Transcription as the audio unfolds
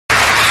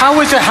how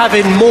is it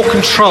having more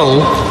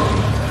control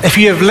if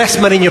you have less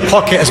money in your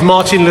pocket, as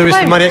Martin Lewis,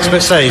 the money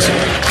expert, says?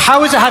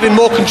 How is it having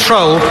more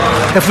control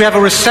if we have a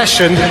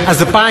recession, as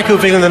the Bank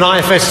of England and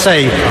IFS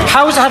say?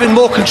 How is it having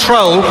more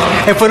control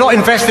if we're not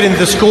invested in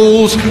the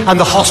schools and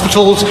the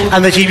hospitals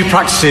and the GP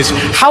practices?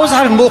 How is it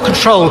having more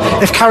control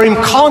if Karim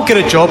can't get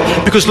a job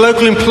because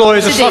local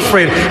employers are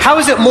suffering? How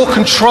is it more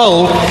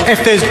control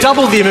if there's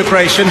double the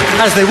immigration,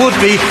 as there would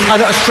be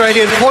under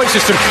Australian point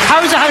system?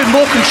 How is it having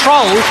more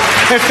control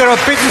if there are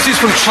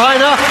businesses from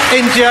China,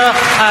 India,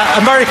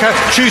 America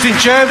choosing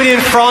Germany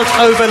and France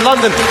over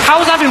London?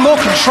 How is it having more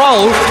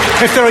control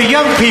if there are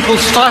young people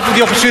stifling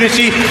the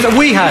opportunity that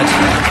we had?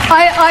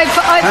 Hang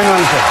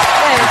on a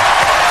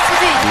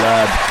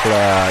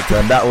second.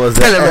 And that was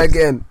Tell him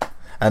again.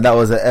 And that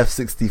was an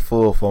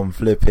F-64 from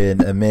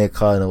flipping Amir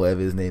Khan or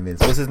whatever his name is.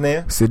 What's his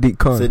name? Sadiq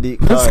Khan. Sadiq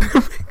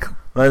Khan.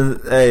 Man,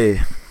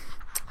 hey,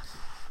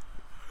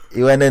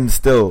 he went in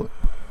still.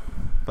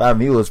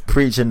 Fam, he was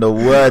preaching the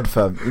word,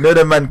 fam. You know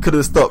the man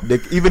couldn't stop.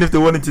 Even if they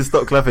wanted to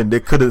stop clapping, they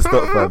couldn't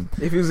stop, fam.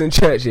 If he was in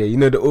church, yeah, you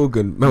know the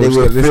organ. Man, They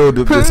were filled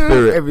with the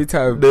spirit. every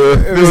time. They were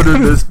filled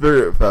with the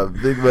spirit, fam.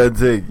 Big man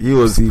thing. He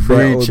was See,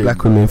 bare old preaching.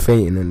 black women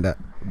fainting and that.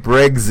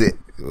 Brexit.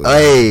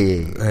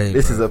 Hey,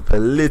 this bro. is a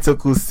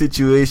political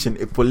situation,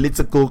 a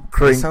political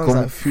sounds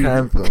like food.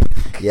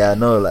 Yeah, I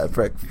know, like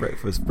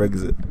breakfast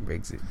Brexit.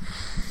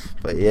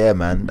 But yeah,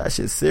 man, that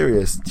shit's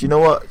serious. Do you know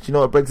what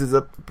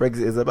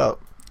Brexit is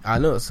about? I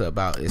know it's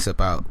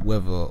about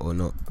whether or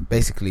not.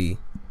 Basically,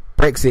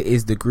 Brexit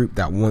is the group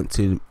that want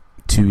to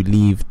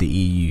leave the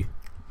EU.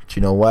 Do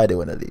you know why they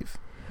want to leave?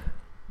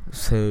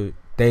 So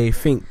they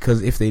think they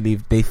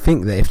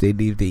think that if they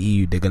leave the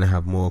EU, they're gonna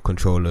have more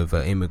control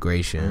over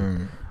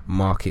immigration,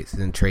 markets,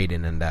 and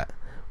trading, and that.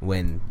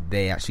 When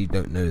they actually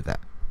don't know that.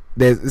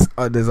 They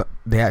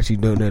actually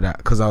don't know that,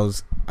 because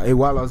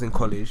while I was in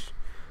college,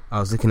 I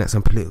was looking at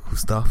some political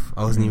stuff.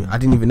 I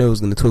didn't even know I was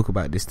going to talk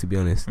about this, to be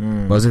honest. But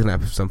I was looking at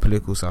some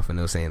political stuff, and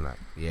they were saying like,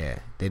 yeah,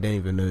 they don't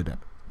even know that.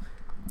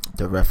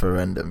 The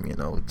referendum, you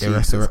know.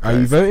 Are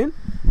you voting?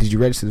 Did you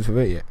register to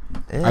vote yet?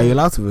 Yeah. Are you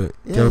allowed to vote?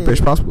 Do you have a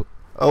British passport?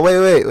 Oh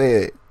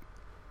wait.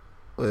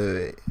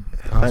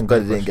 Thank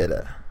God I didn't get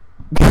that.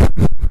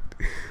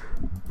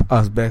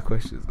 Ask bare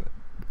questions.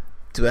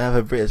 Do I have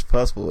a British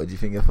passport? Or do you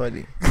think you're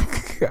funny?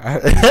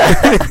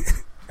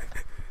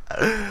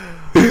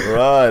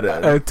 Right.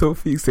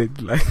 Tawfiq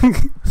said like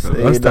Say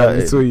last time we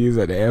nothing. saw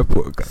you at the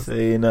airport, guys.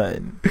 Say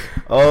nothing.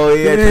 Oh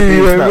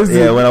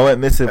yeah, when I went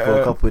missing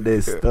for a couple of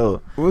days.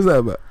 Still, What was that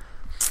about?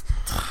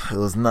 it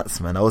was nuts,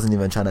 man. I wasn't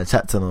even trying to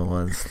chat to no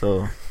one.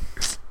 Still,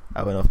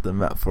 I went off the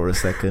map for a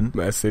second.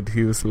 Man said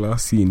he was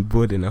last seen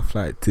boarding a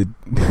flight to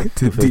With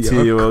a DR.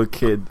 2-year-old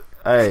kid.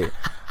 Hey,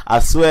 I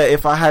swear,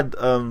 if I had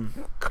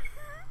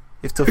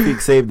if Tawfiq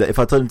saved that, if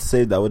I told him to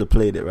save that, I would have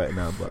played it right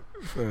now. But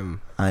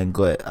I ain't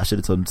got it. I should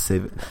have told him to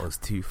save it. That was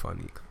too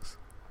funny.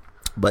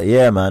 But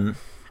yeah, man,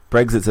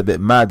 Brexit's a bit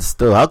mad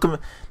still. How come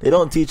they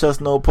don't teach us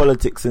no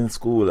politics in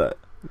school, like,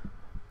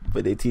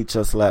 but they teach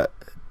us like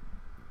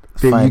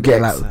Then you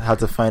get X, like how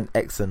to find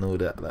X and all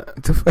that,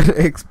 like to find an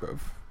ex, bro.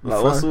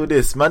 what's all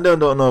this? Man, they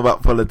don't know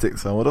about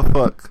politics, man. What the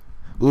fuck?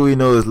 All we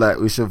know is like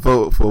we should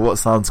vote for what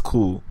sounds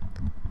cool,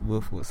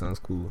 Wolf, what sounds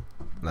cool.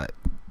 Like,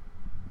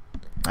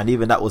 and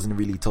even that wasn't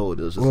really told.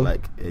 It was just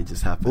like it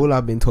just happened. all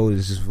I've been told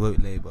is just vote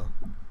Labour.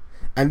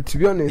 And to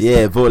be honest,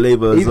 Yeah, vote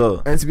Labour as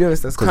well. And to be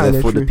honest, that's Because kind they're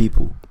of for true. the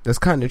people. That's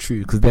kind of true,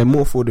 because they're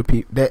more for the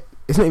people.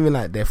 It's not even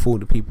like they're for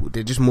the people.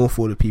 They're just more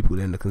for the people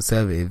than the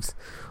Conservatives,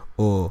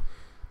 or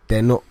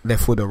they're not. They're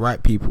for the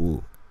right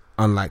people,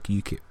 unlike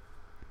UKIP.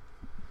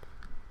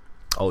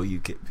 Oh,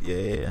 UKIP.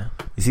 Yeah.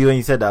 You see when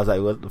you said that, I was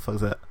like, what the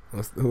fuck's that?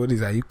 What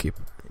is that, UKIP?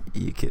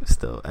 UKIP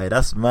still. Hey,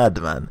 that's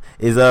mad, man.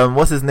 Is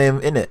what's his name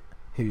in it?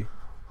 Who?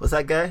 What's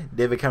that guy?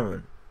 David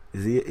Cameron.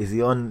 Is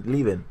he on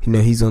leaving? You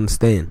know, he's on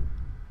staying.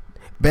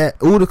 But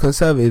all the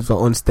Conservatives are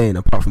on staying,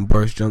 apart from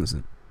Boris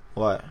Johnson.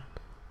 Why?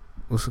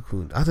 What's it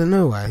called? I don't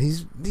know why.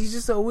 He's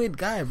just a weird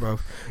guy, bro.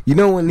 You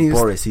know when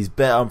Boris, he's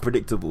better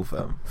unpredictable,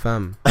 fam.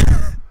 fam.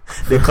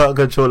 They can't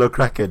control a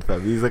crackhead,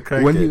 fam. He's a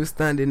crackhead. When he was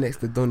standing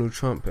next to Donald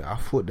Trump, I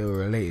thought they were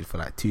related for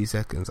like 2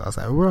 seconds. I was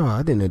like, bro,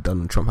 I didn't know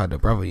Donald Trump had a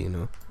brother, you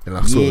know. Then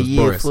I saw it was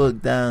Boris.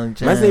 Fuck down,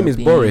 Man's name is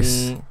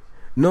Boris.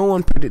 No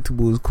one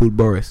predictable is called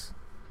Boris.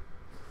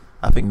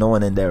 I think no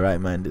one in their right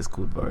mind is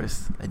called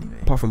Boris. Anyway,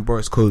 Apart from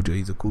Boris Kodjoe,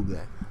 he's a cool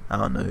guy. I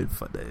don't know who the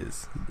fuck that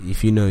is.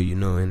 If you know, you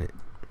know, innit?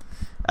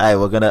 Alright,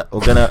 we're gonna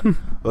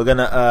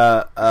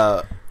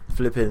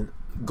flipping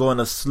go on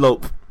a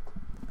slope.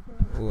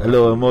 A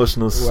little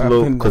emotional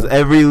slope, happened because now?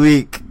 every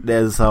week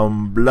there's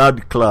some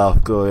blood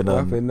clot going What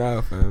on. happened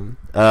now,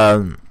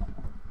 fam?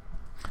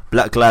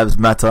 Black Lives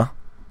Matter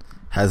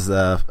has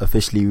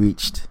officially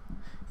reached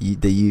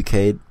the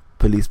UK.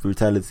 Police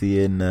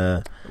brutality in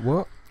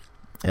What?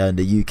 and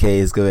the UK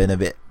is going a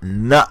bit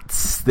nuts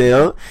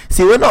still.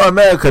 See, we're not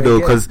America though,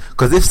 because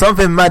if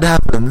something mad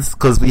happens,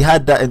 because we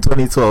had that in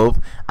 2012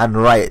 and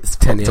riots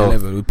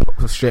 2011, we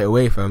popped straight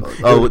away, fam.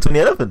 Oh,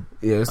 2011.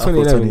 Yeah, it was I thought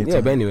 2011. 2020.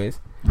 Yeah, but anyways.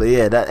 But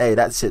yeah,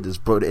 that shit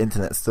just broke the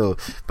internet still.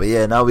 But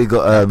yeah, now we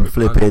got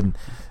flipping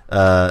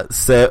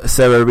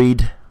Sarah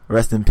Reid,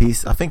 rest in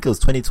peace. I think it was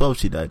 2012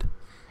 she died.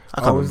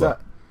 I can't remember.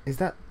 Is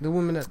that the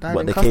woman that died But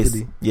in the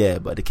custody?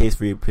 but the case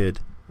reappeared.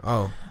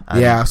 Oh,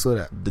 And yeah, I saw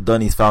that. The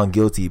Donny's found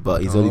guilty,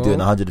 but he's only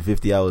doing Oh.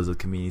 150 hours of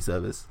community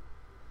service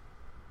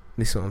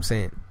This is what I'm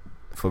saying.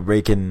 for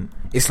breaking.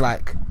 It's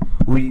like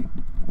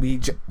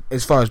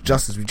as far as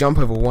justice, we jump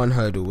over one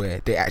hurdle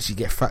where they actually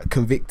get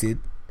convicted,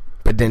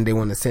 but then they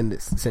want to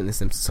sentence them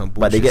to some bullshit.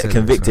 But they get sentence,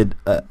 convicted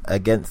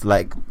against,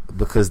 like,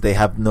 because they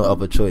have no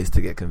other choice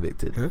to get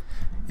convicted. Huh?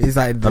 It's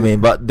like I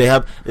mean, but they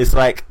have. It's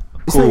like,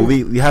 It's cool. not-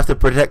 We have to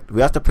protect.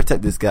 We have to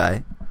protect this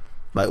guy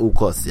by all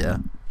costs. Yeah,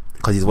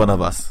 because he's one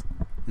of us.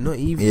 not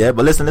even. Yeah,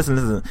 but listen.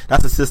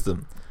 That's the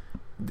system.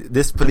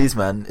 This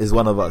policeman is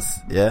one of us.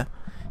 Yeah,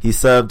 he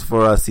served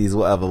for us. He's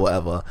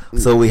whatever.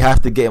 So we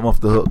have to get him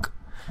off the hook.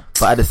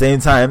 But at the same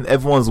time,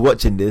 everyone's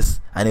watching this,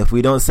 and if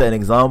we don't set an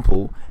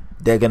example,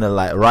 they're gonna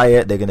like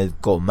riot. They're gonna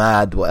go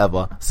mad,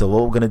 whatever. So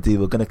what we're gonna do?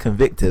 We're gonna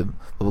convict him,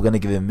 but we're gonna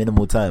give him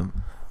minimal time.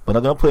 We're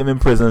not gonna put him in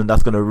prison.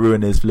 That's gonna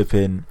ruin his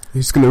flipping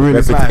He's gonna ruin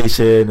his life.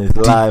 reputation, his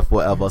life,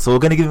 whatever. So we're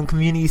gonna give him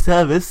community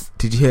service,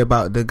 Did you hear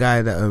about the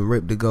guy that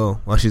raped the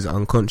girl while she's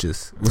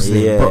unconscious? What's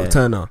his Yeah. name? Brock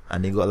Turner.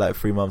 and he got like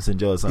 3 months in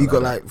jail. Or He something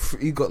got like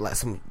he got like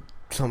some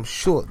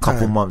short couple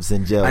time. months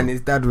in jail. And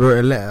his dad wrote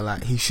a letter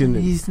like he shouldn't.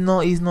 He's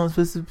not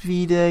supposed to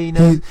be there. You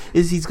know,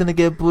 he's gonna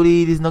get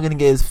bullied. He's not gonna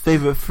get his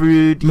favorite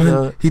food. You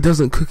know, He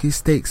doesn't cook his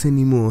steaks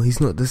anymore.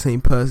 He's not the same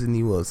person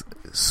he was.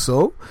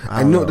 So, I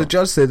and don't not the know.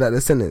 judge said that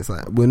the sentence,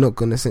 like, we're not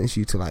gonna sentence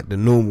you to like the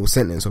normal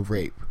sentence of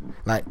rape.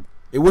 Like,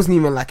 it wasn't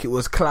even like it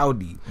was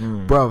cloudy,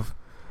 bruv.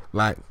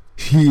 Like,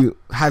 he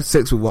had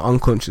sex with an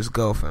unconscious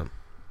girl, fam,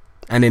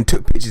 and then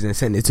took pictures and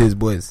sent it to his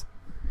boys.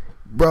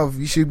 Bruv,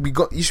 you should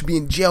be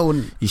in jail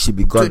You should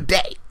be gone.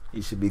 today.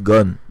 You should be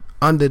gone.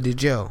 Under the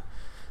jail.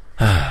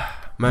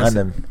 Man,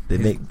 them, they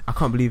make. I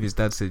can't believe his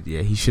dad said,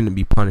 yeah, he shouldn't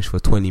be punished for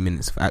 20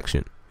 minutes of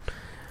action.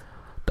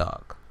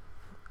 Dog.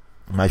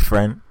 My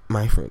friend.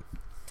 My friend.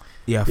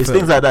 Yeah, It's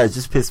things like that. It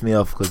just piss me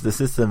off because the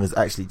system is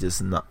actually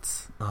just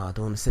nuts. I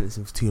don't want to sentence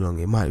him for too long.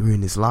 It might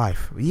ruin his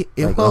life. Yeah,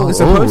 Like, well, it's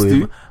supposed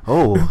to.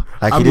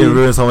 Like I he didn't mean,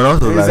 ruin someone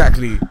else's life.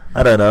 Exactly.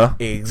 I don't know.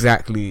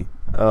 Exactly.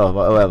 Oh,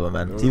 but whatever,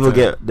 man. Okay. People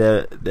get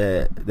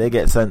they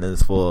get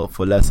sentenced for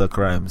lesser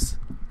crimes.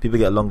 People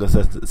get longer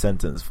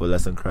sentence for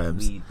lesser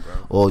crimes, Weed, bro.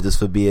 or just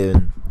for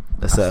being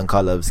a certain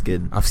color of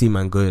skin. I've seen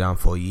man go down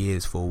for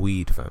years for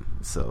weed, fam.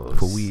 So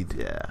For weed.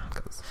 yeah,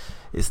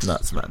 it's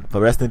nuts, man.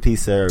 But rest in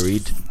peace, Sarah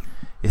Reid.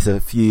 It's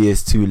a few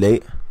years too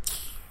late,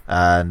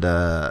 and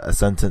a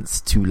sentence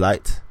too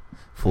light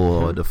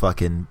for the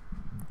fucking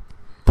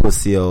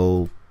pussy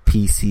old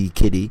PC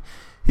kiddie,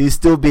 who's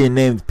still being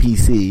named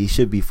PC. He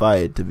should be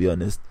fired, to be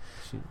honest.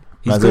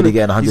 Man's only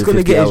getting 150 he's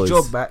gonna get hours.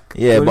 his job back.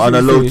 Yeah, When but on a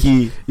he's low finished,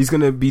 key, he's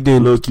gonna be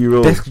doing low key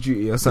role. desk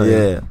duty or something.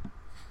 Yeah,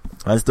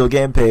 and still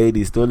getting paid.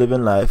 He's still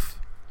living life.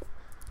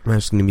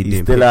 Man's gonna be He's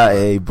doing. still paper. out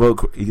here.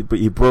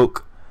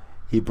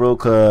 He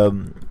broke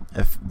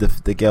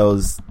the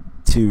girl's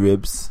 2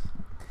 ribs,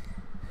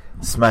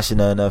 smashing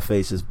her in her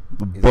face, just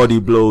body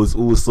blows,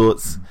 all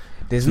sorts.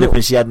 There's no.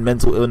 Flipping, she had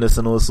mental illness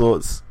and all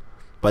sorts,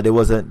 but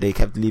they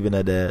kept leaving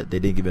her there. They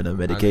didn't give her no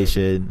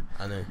medication.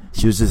 I know.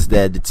 She was just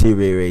there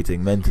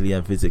deteriorating mentally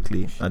and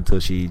physically until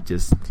she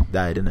just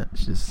died, innit?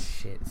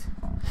 Shit.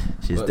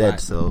 She's But dead. like-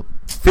 So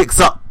fix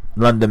up,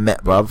 London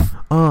Met, bruv.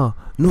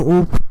 Not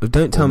all.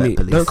 Don't tell Met me.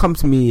 police. Don't come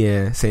to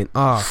me saying,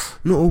 not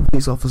all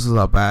police officers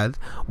are bad.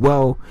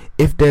 Well,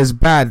 if there's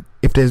bad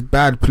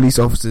police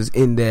officers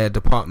in their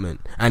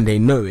department and they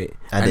know it,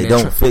 And they they're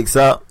don't fix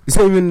up, it's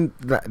not even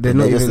that they're then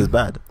not they're just even. as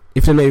bad.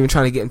 If they're not even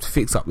trying to get them to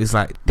fix up, it's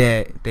like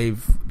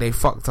they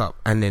fucked up,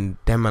 and then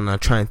them man are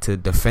trying to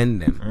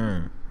defend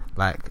them.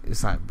 Like,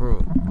 it's like,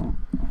 bro,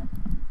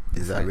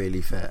 Is that like-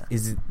 really fair?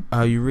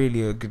 are you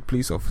really a good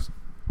police officer?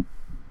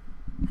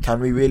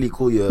 Can we really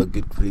call you a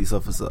good police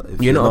officer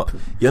if You're not.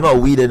 you're not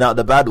weeding out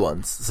the bad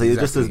ones? So you're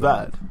just as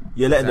Exactly. bad.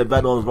 You're letting the bad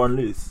Exactly. ones run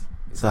loose.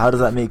 So how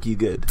does that make you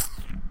good?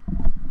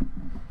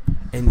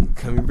 And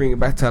can we bring it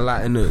back to a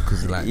lighter note?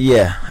 Because like,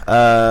 Yeah.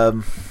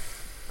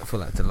 I feel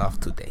like to laugh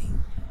today,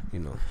 you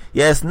know.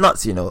 Yeah, it's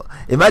nuts.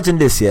 Imagine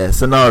this.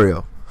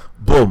 Scenario.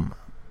 Boom.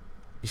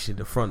 You should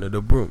the front of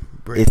the broom.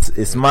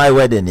 It's my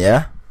wedding.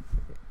 Yeah.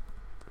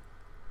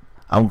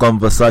 I'm gone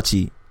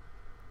Versace.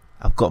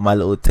 I've got my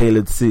little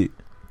tailored suit.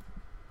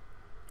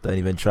 Don't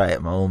even try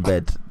it. My own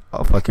bed.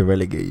 I'll fucking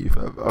relegate you,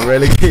 fam. I'll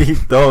relegate you.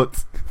 Don't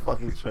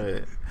fucking try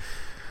it.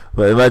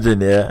 But imagine,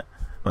 man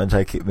try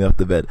to kick me off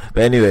the bed.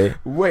 But anyway,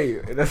 I'm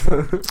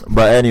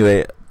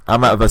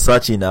at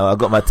Versace now. I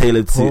got my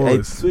tailored suit.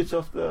 Hey, switch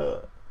off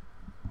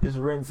just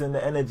rinsing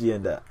the energy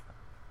and that.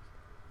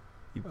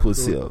 You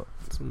pussy.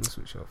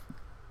 Switch off.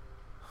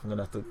 I'm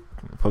gonna have to.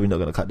 Probably not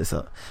gonna cut this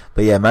out.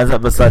 But yeah, man's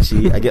at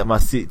Versace. I get my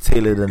suit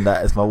tailored and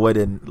that. It's my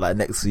wedding, like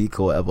next week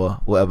or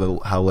whatever.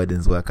 How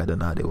weddings work, I don't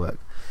know how they work.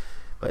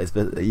 But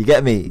you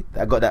get me.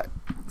 I got that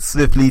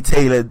swiftly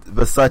tailored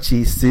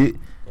Versace suit,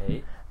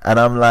 and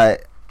I'm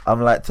like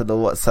to the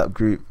WhatsApp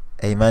group.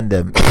 Hey, man,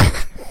 them.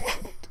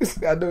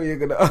 I know you're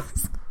gonna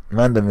ask.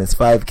 Man, them is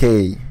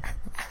 5K.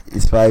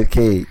 It's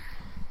 5K.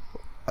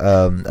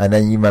 And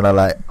then you man are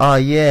like, oh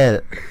yeah,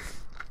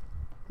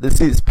 the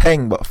suit's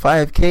peng, but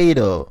 5k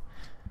though.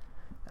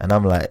 And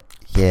I'm like,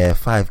 yeah,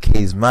 5k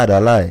is mad. I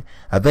lie.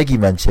 I beg you,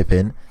 man, chip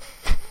in.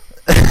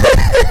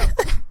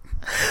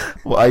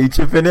 What, are you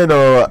chipping in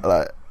or what?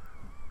 Like?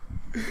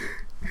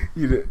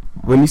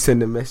 When you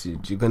send a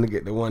message, you're gonna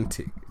get the one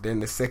tick, then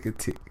the second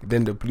tick,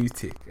 then the blue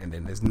tick, and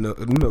then there's not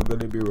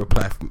gonna be a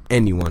reply from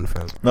anyone,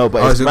 fam. No,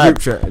 but it's a mad. group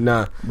chat.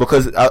 Nah,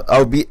 Because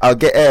I'll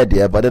get aired,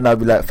 yeah, but then I'll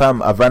be like,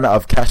 fam, I've run out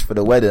of cash for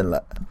the wedding,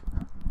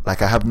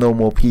 like I have no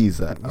more peas,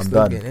 like, I'm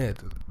done.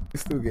 You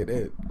still get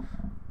aired.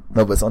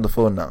 No, but it's on the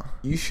phone now.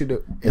 You should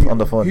have. It's on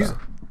the phone now.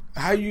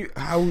 I'm then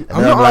not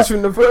I'm like-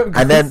 answering the phone.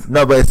 And then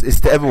no, but it's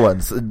to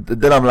everyone. So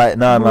then I'm like,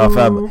 nah,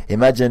 fam.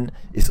 Imagine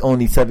it's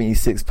only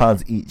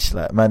 £76 each,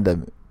 like, man,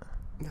 them.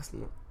 That's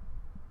not.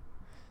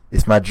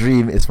 It's my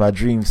dream. It's my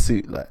dream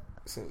suit, like.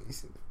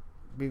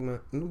 Big man.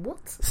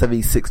 What?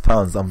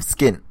 £76. I'm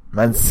skint,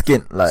 man,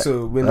 skint, like.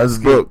 So we're that's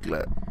not broke,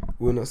 like.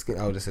 We're not scared.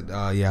 I would have said,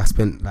 oh yeah, I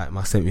spent like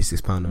my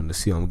 £76 on the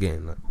suit I'm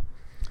getting. Like,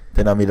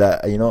 Then I'll be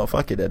like, you know what?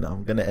 Fuck it. Then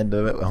I'm gonna end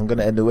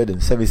the wedding.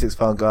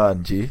 £76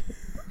 gone, G.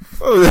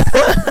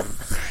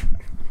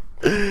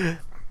 No,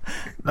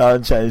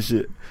 I'm chatting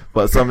shit.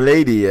 But some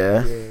lady,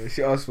 yeah,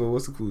 she asked for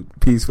what's it called?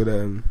 Piece for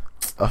them.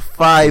 a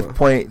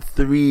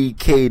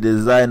 5.3k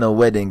designer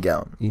wedding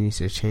gown, You need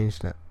to change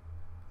that.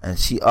 and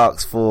she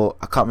asked for,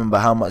 I can't remember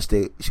how much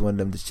she wanted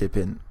them to chip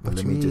in. But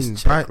let me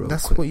just check. real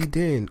That's quick. what you're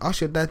doing.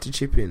 Ask your dad to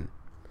chip in.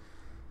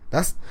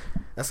 That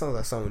sounds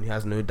like someone who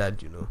has no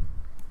dad, you know.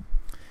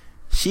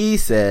 She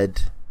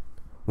said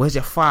Where's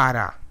your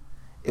father?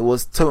 it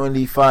was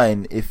totally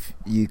fine if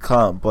you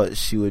can't, but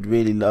she would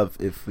really love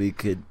if we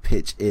could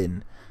pitch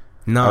in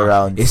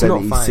around it's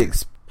not fine.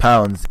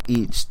 £76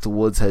 each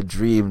towards her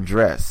dream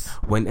dress.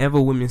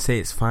 Whenever women say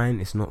it's fine,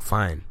 it's not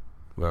fine,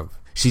 bruv.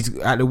 She's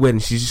at the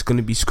wedding. She's just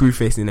gonna be screw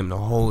facing them the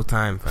whole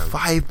time, fam.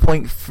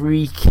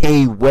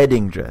 5.3k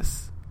wedding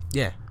dress.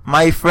 Yeah,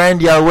 My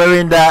friend, you're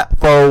wearing that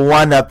for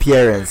one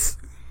appearance.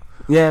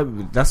 yeah.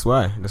 That's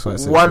why. That's why.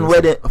 One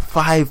wedding,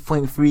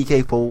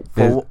 5.3k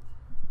for.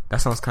 That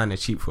sounds kind of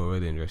cheap for a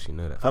wedding dress. You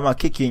know that. I'll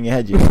kick you in your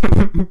head, you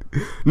know?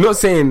 Not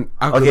saying.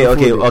 I could Okay.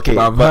 afford it, but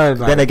I've heard,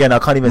 like, Then again, I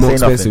can't even more say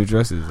expensive nothing.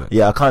 dresses. Like,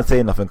 Yeah, I can't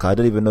say nothing because I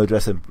don't even know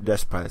dress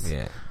price.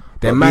 yeah. But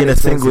They're being mad a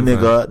single expensive,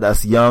 nigga man.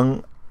 that's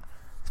young,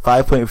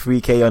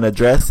 5.3k on a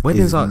dress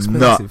Weddings is are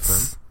expensive,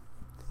 nuts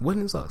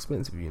Weddings are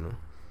expensive, you know.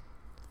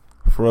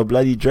 for a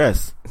bloody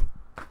dress.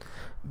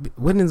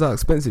 Weddings are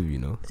expensive, you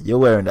know. You're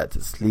wearing that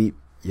to sleep.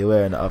 You're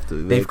wearing that after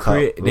we wake up.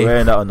 We're they've-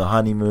 wearing that on the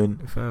honeymoon.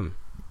 Fam.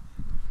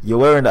 You're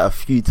wearing that a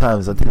few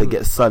times until it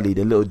gets sullied,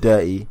 a little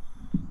dirty.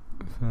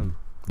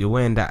 You're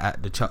wearing that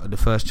at the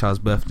first child's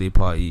birthday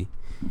party.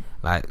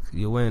 Like,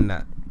 you're wearing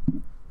that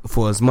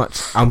for as much.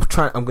 I'm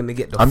gonna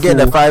get the I'm full,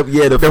 getting the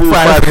full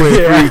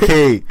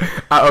 5.3k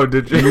out of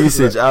the dress.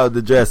 usage out of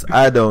the dress.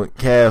 I don't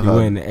care. You're fam.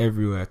 wearing it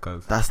everywhere,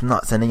 cuz. That's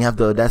nuts. And then you have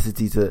the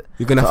audacity to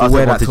You're gonna have ask to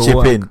wear everyone that to chip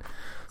work. in.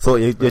 So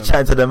you're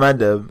chatting to the man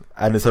them,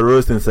 and it's a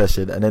roasting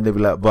session, and then they'll be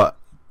like, but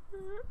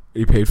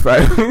You paid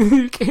 $5.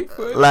 You paid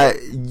 $5. like,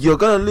 you're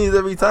gonna lose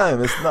every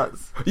time. It's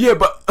nuts. Yeah,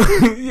 but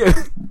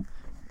yeah.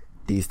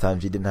 These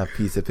times you didn't have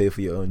peace to pay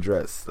for your own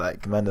dress.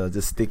 Like, man, they'll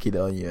just stick it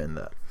on you and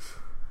that.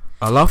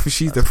 I laugh if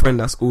she's the friend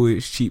that's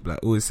always cheap, like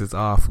always says,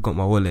 I forgot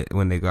my wallet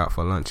when they go out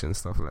for lunch and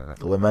stuff like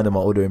that. When man them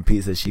are ordering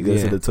pizza, she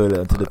goes Yeah. to the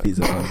toilet until the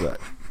pizza comes back.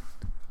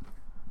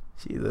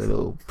 She's a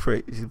little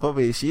prick.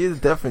 She is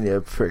definitely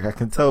a prick. I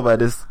can tell by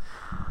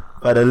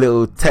the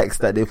little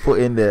text that they put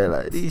in there.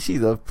 Like,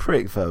 she's a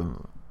prick,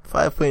 fam.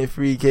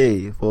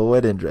 5.3k for a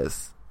wedding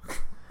dress.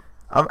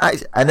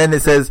 And then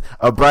it says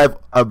a bride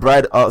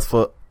asks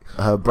for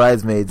her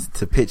bridesmaids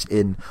to pitch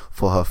in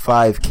for her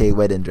 5k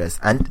wedding dress.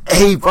 And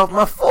hey, bro,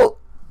 my fault.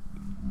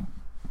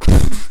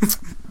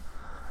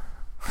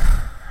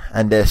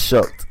 And they're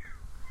shocked.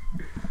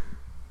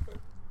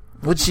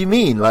 What do you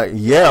mean? Like,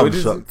 yeah, I'm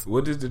shocked.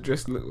 What does the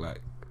dress look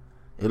like?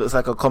 It looks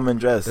like a common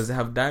dress. Does it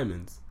have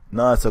diamonds?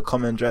 No, it's a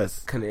common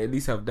dress. Can it at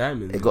least have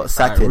diamonds? It got Like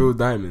satin. real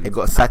diamonds. It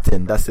got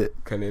satin. That's it.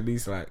 Can it at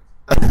least like?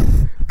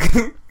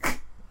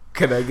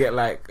 Can I get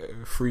like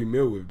a free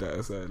meal with that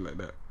or something like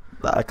that?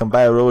 Like, I can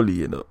buy a rollie,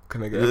 you know.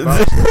 Can I get a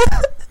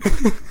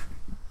voucher?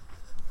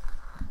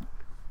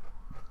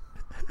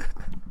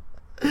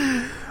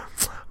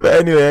 But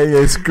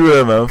anyway, screw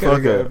her, man. Can I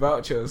Fuck get a her.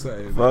 voucher or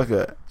something? Fuck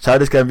her.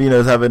 Childish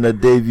Gambino's having a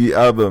debut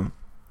album.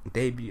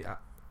 Debut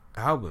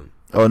album.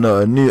 Oh no,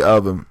 a new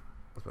album.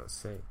 I was about to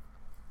say.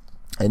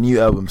 A new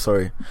album,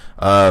 sorry.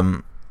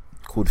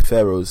 Called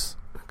Pharaohs.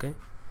 Okay.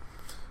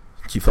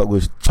 Do you fuck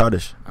with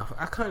Childish?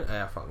 I can't.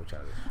 I fuck with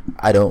Childish.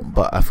 I don't,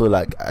 but I feel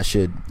like I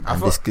should. I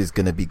And thought- this is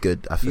gonna be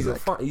good. I feel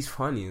like. He's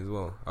funny as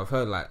well. I've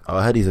heard like. Oh,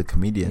 I heard he's a Yeah,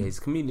 comedian. he's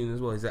a comedian as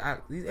well. He's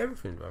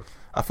everything, bro.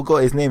 I forgot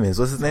what his name is.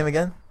 What's his name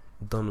again?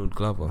 Donald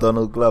Glover.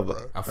 Donald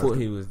Glover. I thought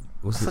he was.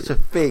 Such a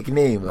fake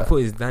name. I Like. thought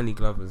he was Danny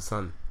Glover's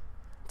son.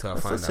 Till I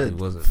That's found such out a he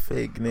wasn't.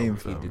 fake name.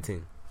 He Fam. did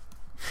thing.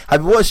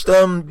 Have you watched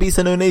Beast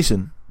and No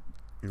Nation?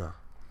 No.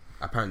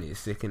 Apparently it's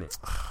sick, innit?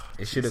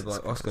 It should have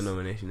got Oscar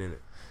nomination, innit?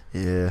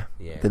 Yeah.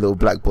 Yeah. The little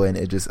black boy in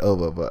Idris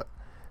Elba, but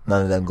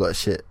None of them got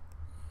shit.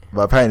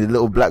 But apparently, the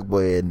little black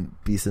boy in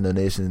Beast in the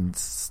Nation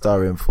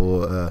starring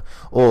for,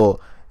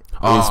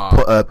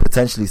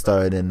 potentially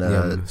starring in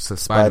so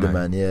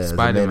Spider-Man. Yeah, as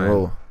the main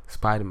role.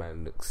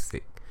 Spider-Man looks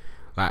sick.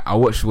 Like, I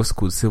watched what's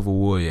called Civil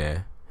War,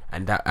 yeah,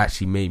 and that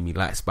actually made me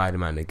like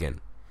Spider-Man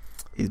again.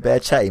 He's bare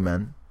chatty,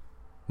 man.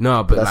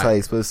 No, but that's like, how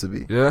he's supposed to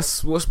be.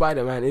 That's what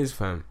Spider-Man is,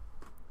 fam.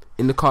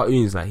 In the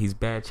cartoons, like, he's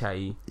bare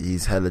chatty.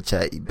 He's hella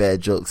chatty, bare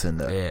jokes in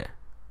there. Yeah.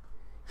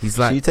 He's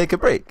like... Should you take a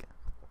break?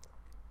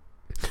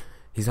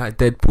 He's like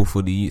Deadpool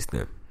for the youths,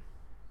 then.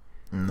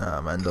 Nah,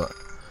 man,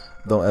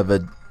 don't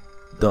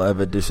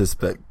ever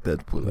disrespect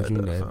Deadpool like that.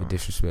 Don't ever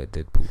disrespect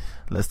Deadpool.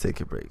 Let's take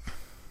a break.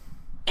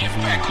 Get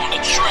back on the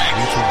track.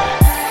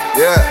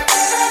 Yeah.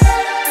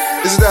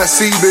 This is that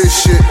C-Biz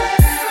shit.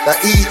 That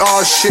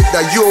ER shit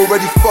that you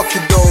already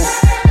fucking know.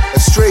 A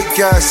straight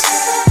gas.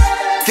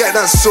 Get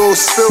that sauce,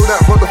 spill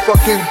that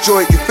motherfucking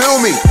joint. You feel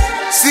me?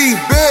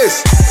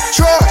 C-Biz.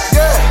 Trust.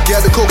 Yeah.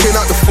 Get the cocaine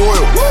out the foil.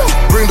 Woo.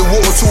 Bring the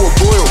water to a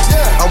boil.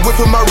 Yeah. I'm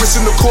whipping my wrist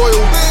in the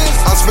coil.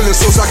 I'm spilling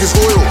sauce like it's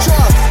oil.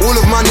 All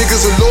of my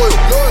niggas are loyal.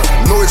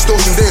 No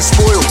extortion, they're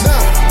spoiled.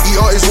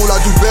 ER is all I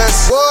do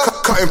best.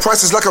 Cutting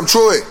prices like I'm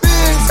Troy.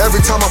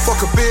 Every time I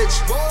fuck a bitch.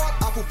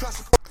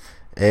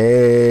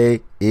 Hey,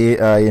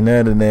 ER, you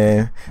know the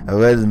name. I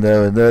wasn't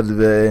there with another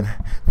man.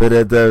 But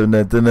I don't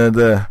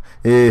know.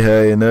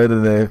 Hey, you know the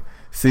name.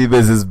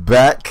 C-Biz is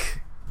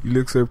back. You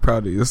look so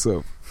proud of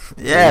yourself.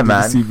 Yeah,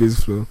 man.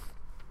 C-Biz flow.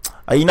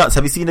 Are you nuts?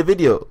 Have you seen the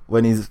video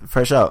when he's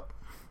fresh out?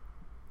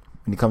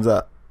 When he comes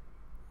out?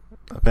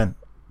 Okay.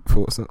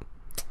 For what's up?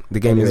 The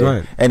game is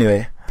mine.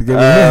 Anyway. The game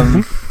is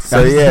mine.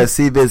 So yeah,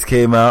 C-Biz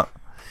came out.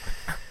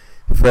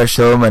 Fresh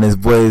home, and his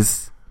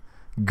boys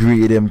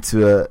greeted him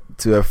to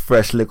a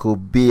fresh little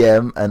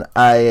BM and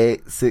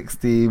i8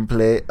 16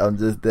 plate. I'm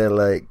just there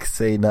like,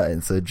 say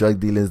nothing. So drug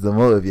dealing is the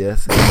motive,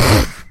 yes?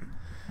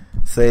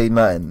 Say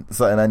nothing.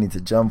 Something I need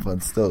to jump on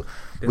still.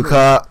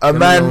 Because a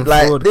man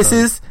like this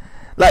is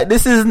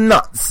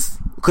nuts.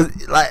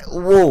 Because like,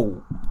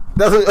 whoa.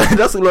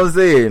 That's what I'm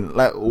saying.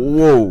 Like,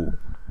 whoa.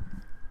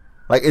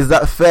 Like, is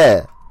that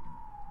fair?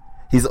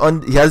 He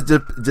has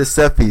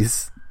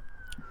Giuseppe's.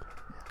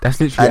 That's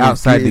literally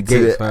outside the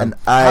gates, man.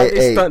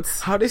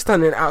 How they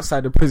standing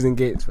outside the prison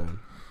gates, man?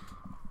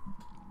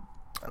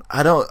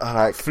 I don't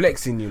like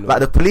flexing, you know. Like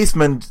the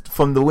policemen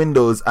from the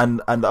windows and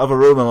the other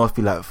Roman must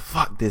be like,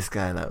 fuck this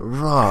guy, like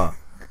raw.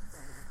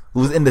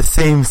 Who's in the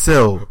same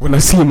cell? When I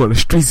see him on the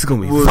streets, it's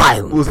gonna be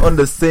violent. Who's on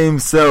the same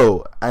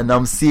cell, and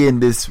I'm seeing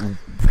this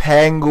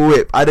hang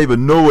whip. I don't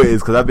even know where it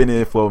is because I've been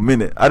here for a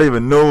minute. I don't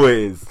even know where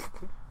it is.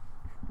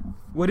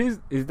 What is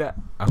that?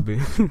 I've been.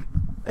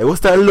 Hey,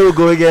 what's that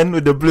logo again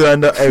with the blue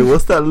and the? Hey,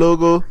 what's that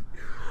logo?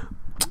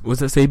 What's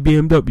that say?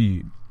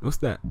 BMW. What's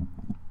that?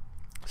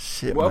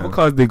 Shit, what man. other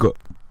cars they got?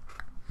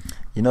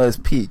 You know, it's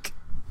peak.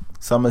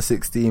 Summer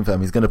 16,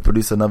 fam. He's gonna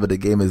produce another The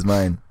Game Is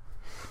Mine.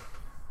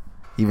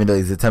 Even though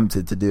he's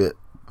attempted to do it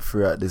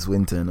throughout this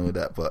winter and all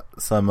that, but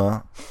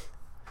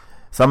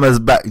summer's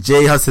back.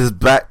 J Hus is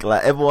back.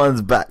 Like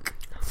everyone's back.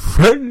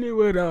 Friendly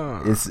with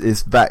us.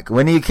 It's back.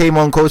 When he came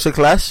on Culture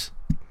Clash,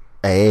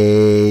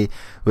 hey.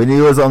 When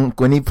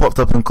he popped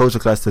up in Culture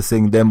Clash to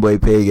sing Them Boy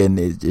Pagan,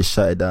 it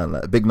shut it down.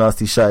 Like Big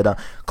Nasty shut it down.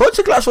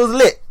 Culture Clash was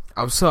lit.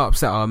 I'm so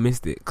upset I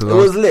missed it because it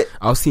was lit.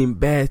 I was seeing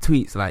bare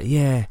tweets like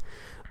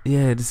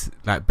this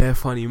like bare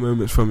funny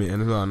moments from it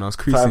and as well, and I was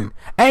creasing.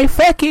 Hey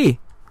Fecky,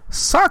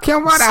 suck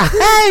your mother.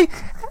 hey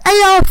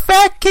yo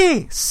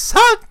Fecky,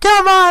 suck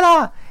your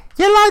mother.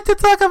 You like to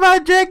talk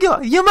about Drake?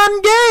 You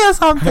man gay or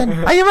something?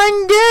 Are you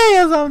man gay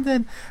or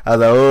something? I was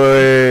like,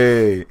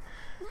 oi.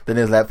 Then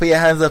it was like, put your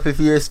hands up if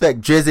you respect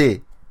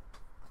Drizzy.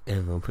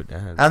 Everyone put their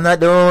hands. I'm not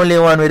the only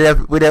one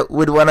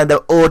with one of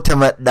the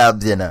ultimate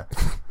dubs, you know.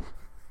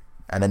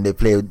 And then they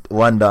played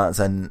one dance,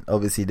 and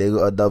obviously they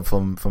got a dub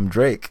from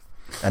Drake,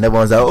 and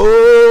everyone's like,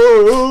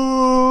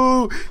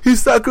 oh, he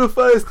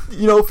sacrificed,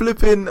 you know,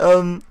 flipping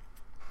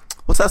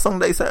what's that song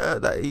that he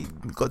said that he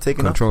got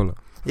taken Controller. off?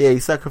 Yeah, he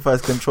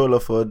sacrificed Controller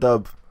for a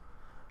dub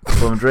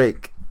from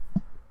Drake,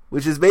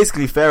 which is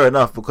basically fair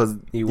enough because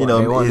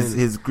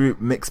his group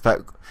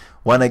Mixpack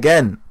won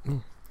again.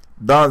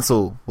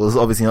 Dancehall was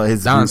obviously not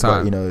his group,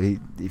 but you know he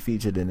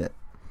featured in it.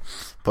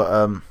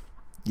 But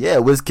yeah,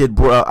 Wizkid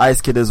brought out Ice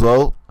Kid as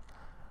well.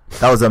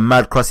 That was a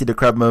mad Krusty the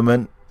Krab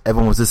moment.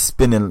 Everyone was just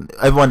spinning.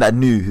 Everyone that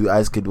knew who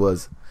Ice Kid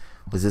was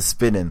just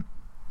spinning.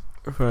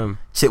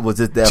 Chip was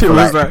just there for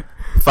like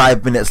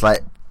 5 minutes,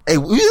 like, hey,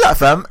 who's that,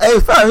 fam? Hey,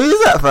 fam,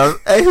 who's that, fam?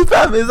 Hey,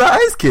 fam, is that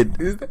Ice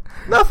Kid?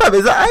 No, fam,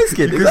 is that Ice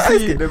Kid? Is that Ice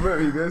Kid? The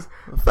moment he goes,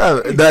 fam,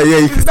 you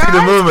can see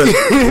the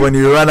moment when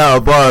you ran out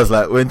of bars.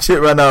 Like when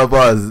Chip ran out of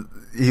bars,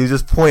 he was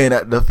just pointing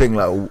at the thing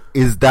like,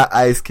 is that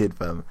Ice Kid,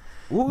 fam?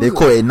 They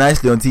caught it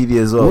nicely on TV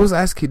as well. What was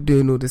Ice Kid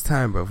doing all this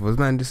time, bro? Was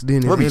man just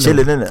doing his A-levels?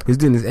 Chilling, innit? He's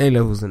doing his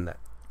A-levels and that.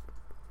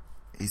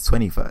 He's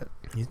 25.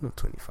 He's not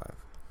 25.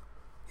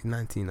 He's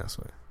 19, I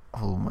swear.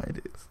 Oh my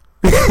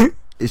days.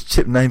 Is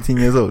Chip 19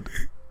 years old?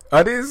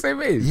 Are they the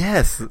same age?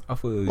 Yes. I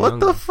thought he was what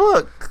younger. The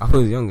fuck? I thought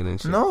he was younger than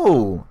Chip.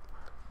 No.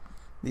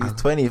 He's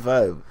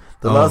 25.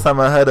 The last time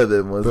I heard of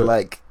him was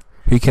like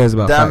Who cares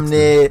about damn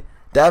facts?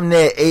 Damn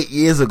near 8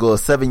 years ago,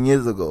 7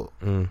 years ago.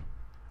 I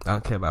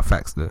don't care about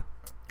facts though.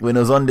 When it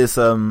was on this,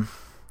 can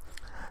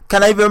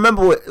I even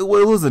remember what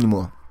it was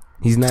anymore?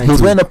 He's 19. He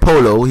was wearing a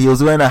polo. He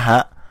was wearing a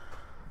hat.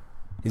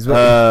 He's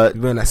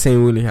wearing that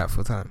same woolly hat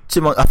for time.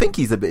 Chipmunk, I think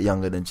he's a bit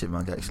younger than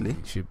Chipmunk actually.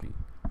 He should be.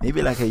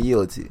 Maybe like a year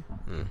or two.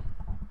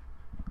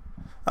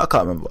 I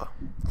can't remember.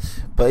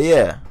 But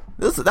yeah,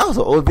 that was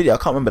an old video. I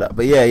can't remember that.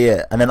 But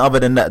yeah. And then other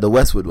than that, the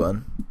Westwood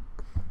one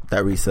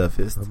that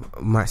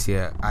resurfaced. Might see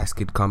a Ice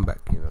Kid comeback,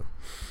 you know.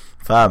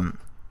 Fam,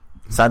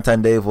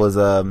 Santan Dave was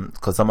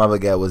because some other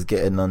guy was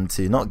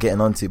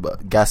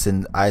but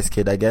gassing Ice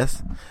Kid, I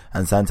guess.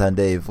 And Santan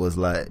Dave was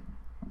like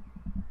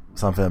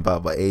something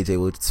about AJ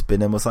would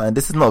spin him or something.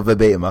 This is not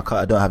verbatim.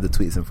 I don't have the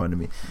tweets in front of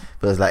me,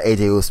 but it's like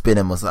AJ will spin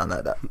him or something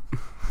like that.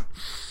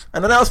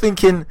 And then I was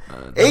thinking,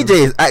 AJ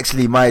is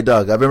actually my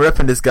dog. I've been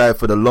repping this guy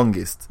for the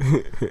longest.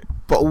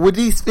 But would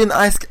he spin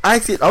Ice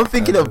Kid? I'm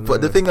thinking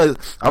but the thing is,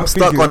 I'm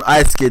stuck on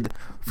Ice Kid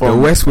from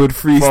the Westwood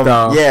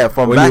freestyle.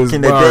 From back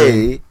in the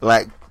day,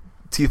 like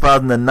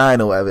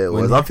 2009 or whatever it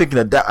was. I'm thinking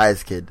of that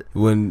Ice Kid.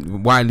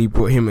 When Wiley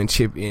brought him and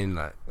Chip in,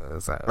 like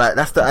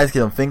that's the Ice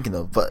Kid I'm thinking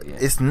of. But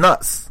it's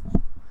nuts.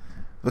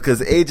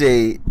 Because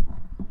AJ,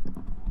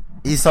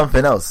 he's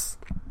something else.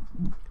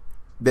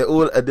 They're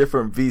all a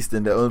different beast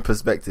in their own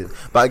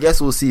perspective. But I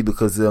guess we'll see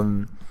because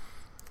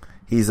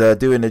he's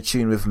doing a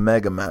tune with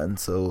Mega Man,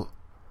 so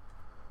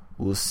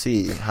we'll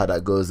see how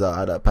that goes out,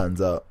 how that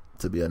pans out,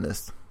 to be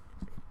honest.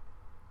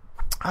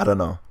 I don't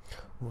know.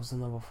 What was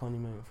another funny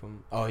moment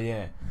from... Oh,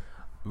 yeah.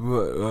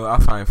 What I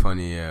find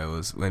funny,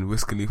 was when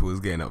Wiz Khalifa was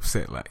getting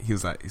upset. Like,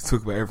 he's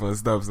talking about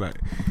everyone's dubs. Like,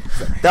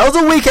 that was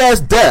a weak ass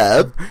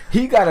dub.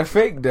 He got a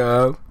fake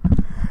dub.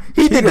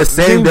 He did the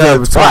same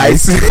dub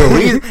twice.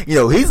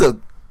 So he's a...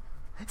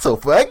 So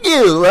fuck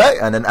you, right?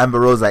 And then Amber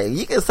Rose like,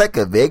 you can suck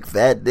a big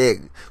fat dick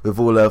with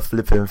all her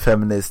flipping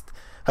feminist.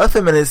 Her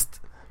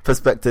feminist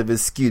perspective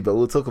is skewed, but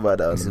we'll talk about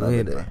that on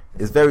another day.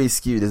 It's very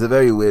skewed. It's a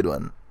very weird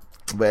one.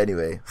 But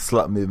anyway,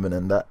 slut movement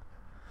and that.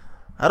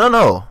 I don't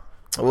know.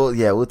 Well,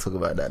 yeah, we'll talk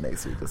about that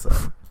next week or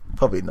something.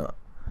 Probably not.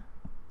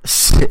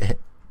 Shit.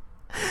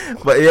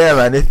 But yeah,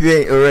 man, if you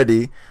ain't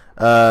already,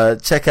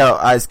 check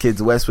out Ice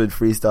Kid's Westwood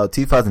Freestyle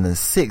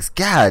 2006.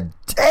 God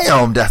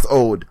damn, that's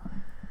old.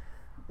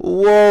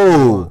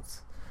 Whoa.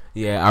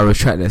 Yeah, I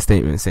retract that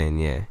statement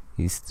saying,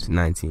 he's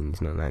 19.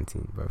 He's not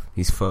 19, bro.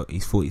 He's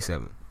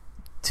 47.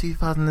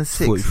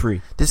 2006.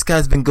 43. This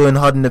guy's been going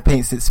hard in the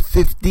paint since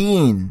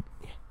 15.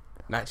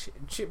 That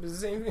Chip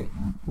is the same thing.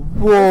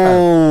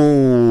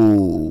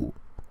 Whoa.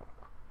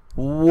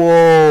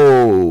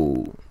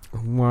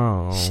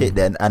 Wow. Shit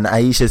then. And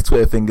Aisha's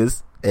Twitter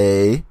fingers.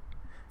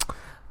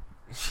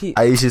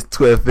 Aisha's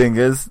Twitter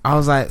fingers. I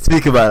was like,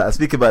 speak about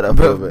that.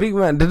 But big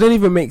man, that don't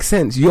even make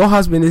sense. Your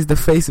husband is the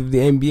face of the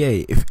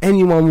NBA. If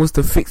anyone was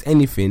to fix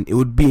anything, it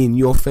would be in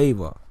your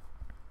favor.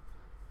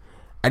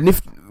 And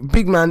if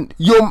big man,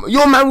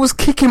 your man was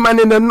kicking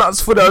man in the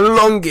nuts for the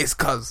longest,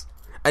 cuz,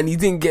 and he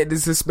didn't get the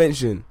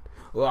suspension.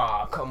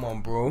 Wow, come on,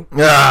 bro.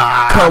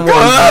 Come on,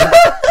 fam.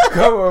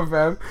 Come on,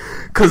 fam.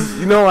 Cause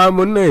you know I'm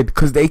annoyed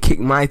because they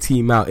kicked my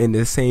team out in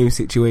the same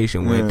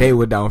situation where they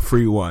were down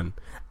 3-1.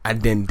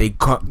 And then they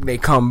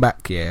come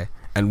back,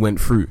 and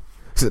went through.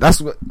 So that's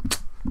what.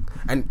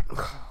 And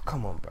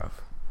come on, bruv.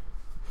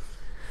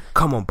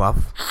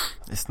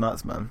 It's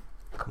nuts, man.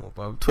 Come on,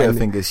 bruv. Twitter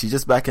fingers.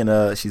 She's back in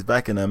her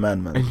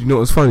man. And you know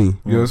what's funny?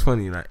 You know what's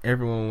funny? Like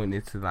everyone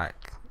wanted to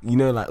like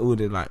all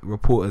the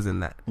reporters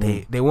and that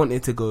they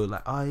wanted to go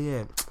like, oh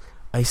yeah,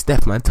 hey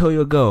Steph, man, tell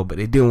your girl, but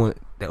they didn't want.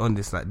 They're on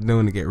this like they don't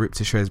want to get ripped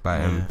to shreds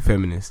by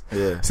feminists.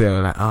 Yeah. So they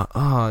were like,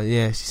 oh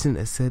yeah, she shouldn't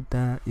have said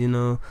that, you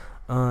know.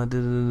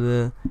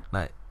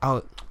 Like,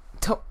 I'll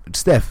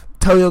Steph,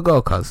 tell your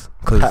girl, cause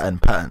pattern,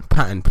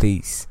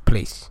 please.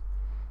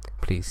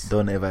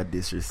 Don't ever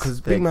disrespect. Cause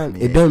big man,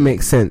 it don't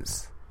make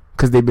sense.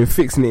 Cause they've been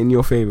fixing it in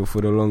your favor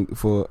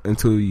for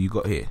until you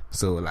got here.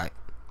 So like,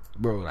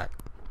 bro,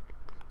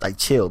 like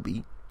chill,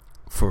 B.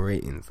 For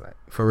ratings,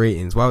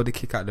 why would they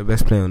kick out the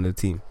best player on the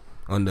team,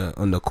 on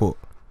the court,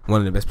 one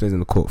of the best players on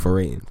the court for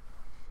ratings?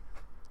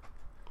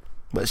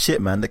 But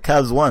shit, man, the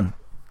Cavs won.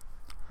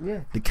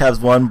 Yeah. The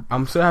Cavs won.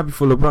 I'm so happy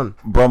for LeBron.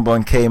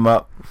 Bron came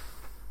up.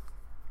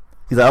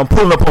 He's like, I'm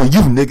pulling up on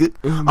you, nigga.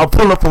 I'm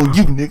pulling up on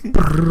you,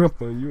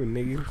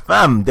 nigga.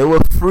 Fam, they were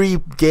 3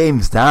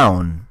 games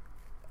down.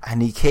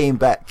 And he came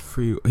back.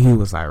 He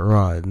was like,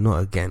 raw, not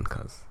again,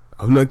 cuz.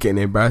 I'm not getting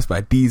embarrassed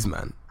by these,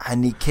 man.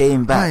 And he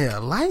came back.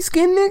 A light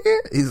skinned nigga?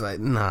 He's like,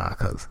 nah,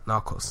 cuz.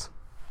 Narcos.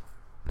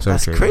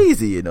 That's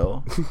crazy, you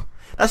know.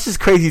 That's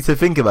just crazy to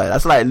think about.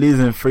 That's like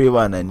losing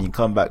 3-1 and you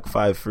come back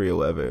 5-3 or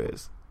whatever it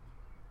is.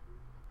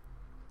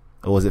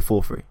 Or was it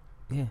 4-3?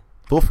 Yeah.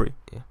 4-3?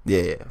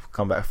 Yeah.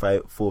 Come back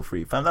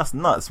 4-3. Fam, that's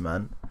nuts,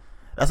 man.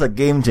 That's a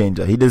game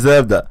changer. He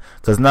deserved that.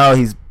 Because now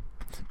he's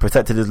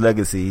protected his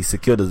legacy. He's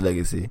secured his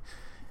legacy.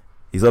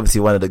 He's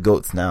obviously one of the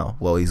GOATs now.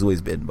 Well, he's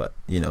always been, but,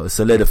 it's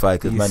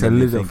solidified. Cause he's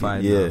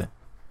solidified. Yeah.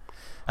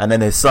 And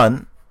then his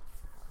son,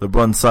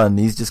 LeBron's son,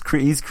 he's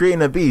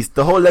creating a beast.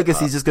 The whole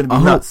legacy is just going to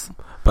be nuts.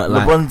 But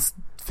LeBron's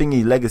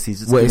thingy legacy is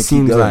just what gonna it keep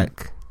seems going.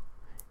 like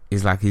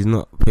is like he's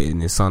not putting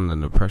his son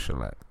under pressure.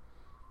 Like,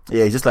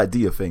 Yeah, he's just like, do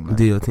your thing, man.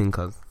 do your thing,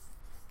 cuz.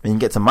 When you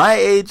get to my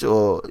age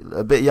or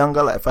a bit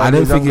younger, like 5 I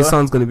don't years think his younger,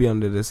 son's gonna be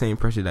under the same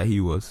pressure that he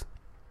was.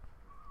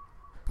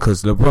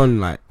 Cause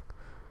LeBron,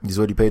 he's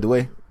already paid the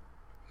way.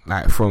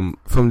 like from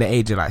the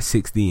age of like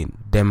 16,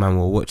 them man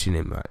were watching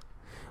him. Like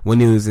when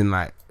he was in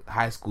like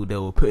high school, they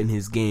were putting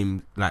his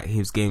games on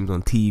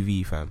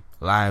TV, fam,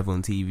 live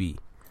on TV.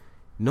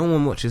 No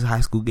one watches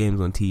high school games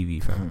on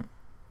TV, fam.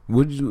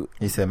 Would you?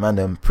 He said, "Man,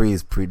 them pre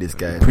this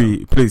guy."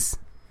 Please.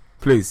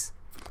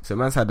 So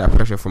man's had that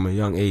pressure from a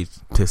young age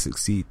to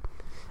succeed,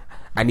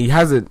 and he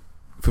hasn't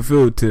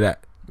fulfilled to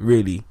that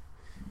really,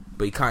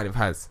 but he kind of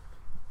has.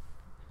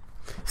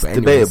 It's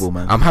debatable,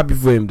 man. I'm happy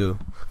for him though,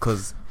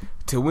 cause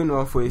to win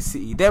one for his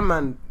city, them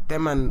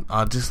man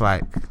are just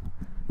like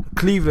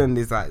Cleveland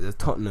is like the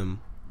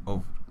Tottenham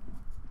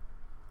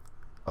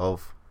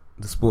of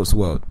the sports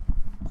world.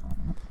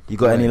 You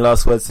got any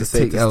last words to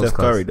say to L's, Steph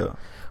Curry though?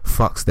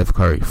 Fuck Steph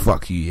Curry,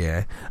 fuck you,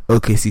 yeah.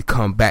 OKC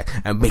come back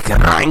and make a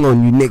ring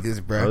on you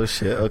niggas, bro. Oh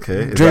shit,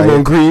 okay.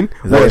 Draymond Green,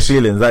 Is that your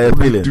feeling? Is that your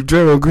feeling?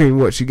 Draymond Green,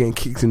 watch you getting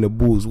kicked in the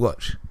balls.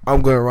 Watch,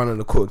 I'm gonna run on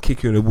the court and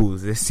kick you in the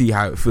balls. Let's see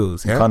how it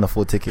feels. You can't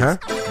afford tickets.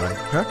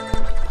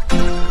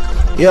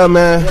 Yeah,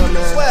 man.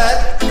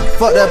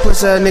 Fuck that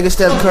pussy ass nigga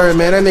Steph Curry,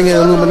 man. That nigga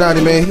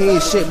Illuminati, man. He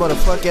ain't shit but a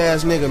fuck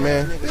ass nigga,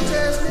 man.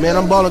 Man,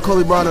 I'm balling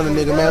Kobe Bryant on the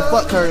nigga, man.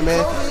 Fuck Curry,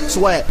 man.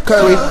 Swag.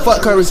 Curry.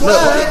 Fuck Curry. Look.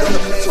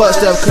 Fuck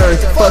Steph Curry.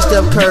 Fuck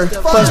Steph Curry.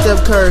 Fuck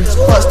Steph Curry.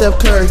 Fuck Steph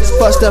Curry.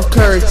 Fuck Steph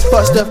Curry.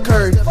 Fuck Steph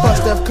Curry. Fuck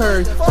Steph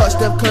Curry. Fuck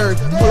Steph Curry.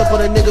 Pull up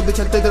on a nigga, bitch,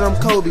 I think that I'm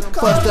Kobe.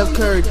 Fuck Steph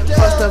Curry.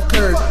 Fuck Steph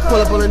Curry. Pull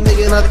up on a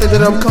nigga and I think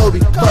that I'm Kobe.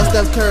 Fuck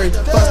Steph Curry.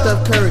 Fuck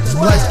Steph Curry.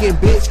 Light skin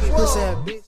bitch. Pussy ass bitch.